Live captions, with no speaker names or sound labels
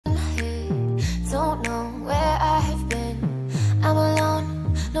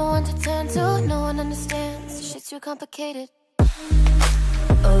too complicated.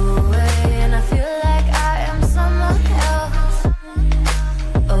 Away, and I feel like I am someone else.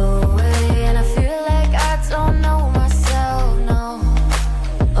 Away, and I feel like I don't know myself, no.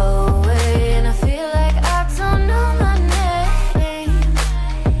 Away, and I feel like I don't know my name.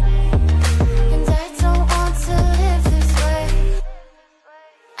 And I don't want to live this way.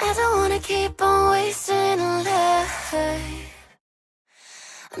 I don't wanna keep on wasting a life.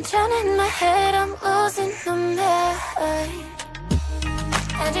 I'm drowning in my head, I'm losing the mind.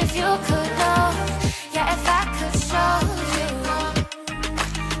 And if you could know, yeah, if I could show you,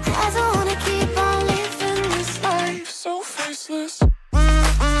 I don't wanna keep on living this life so faceless.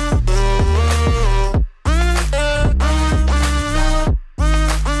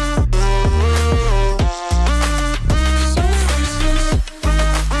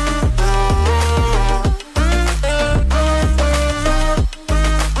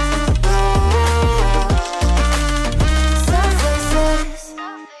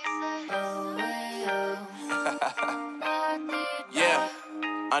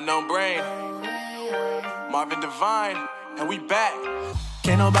 Unknown Brain, Marvin Divine, and we back.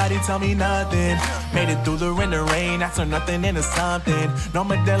 Can't nobody tell me nothing. Made it through the rain and rain, I turned nothing into something. No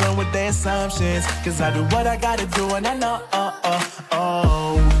more dealing with their assumptions, cause I do what I gotta do and I know,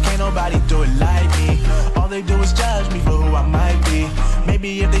 can't nobody do it like me. All they do is judge me for who I might be.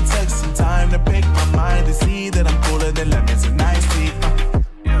 Maybe if they took some time to pick my mind, they see that I'm cooler than lemons and iced tea.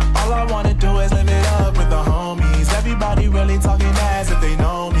 All I wanna do is live it up with the homies. Everybody really talking as if they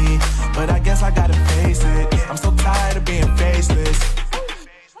know me, but I guess I gotta face it. I'm so tired of being faceless.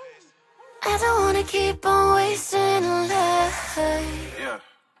 I don't wanna keep on wasting a life.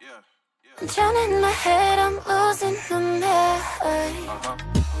 I'm drowning in my head, I'm losing the mind.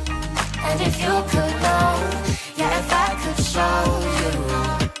 And if you could know, yeah, if I could show you,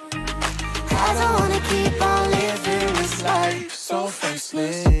 I don't wanna keep on living this life so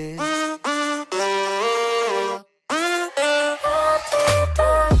faceless.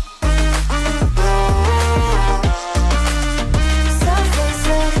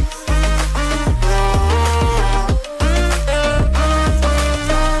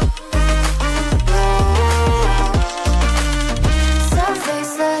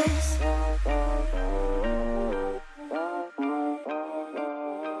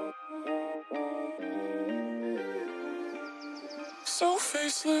 So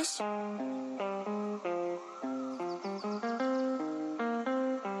faceless.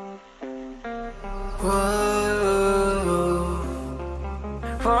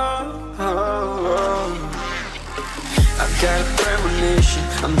 I've got a premonition,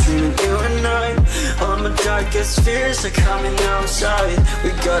 I'm dreaming you and I. All my darkest fears are coming outside. We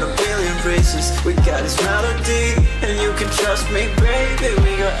got a billion races, we got this melody, and you can trust me, baby,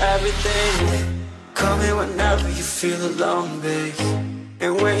 we got everything. Call me whenever you feel alone, babe.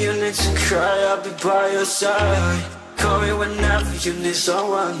 And when you need to cry, I'll be by your side. Call me whenever you need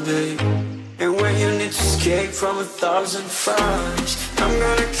someone, babe. And when you need to escape from 1,000 fires, I'm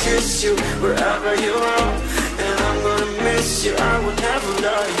gonna kiss you wherever you are. And I'm gonna miss you, I will never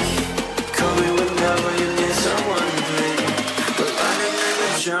lie. Call me whenever you need someone, babe. We're running in the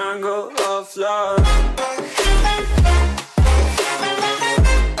jungle of love.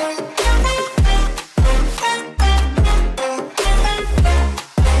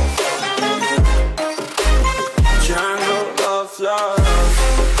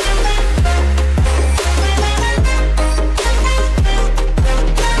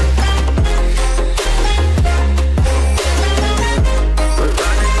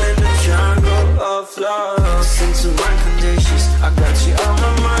 Listen to my conditions, I got you on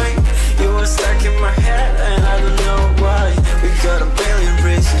my mind. You were stuck in my head and I don't know why. We got a billion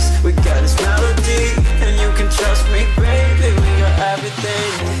races, we got this melody, and you can trust me, baby, we got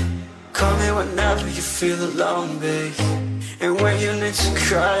everything. Call me whenever you feel alone, babe. And when you need to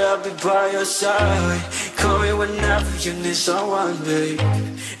cry, I'll be by your side. Call me whenever you need someone, babe.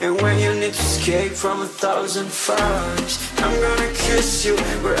 And when you need to escape from 1,000 fires, I'm gonna kiss you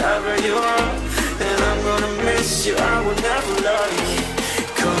wherever you are. And I'm gonna miss you, I will never lie.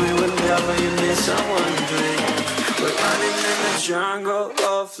 Call me whenever you need someone, babe. We're running in the jungle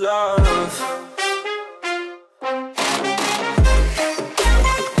of love.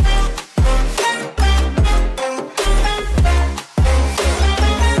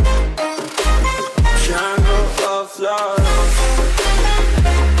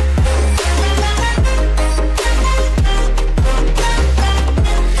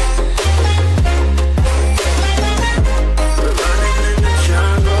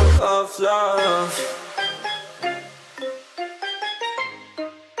 Love.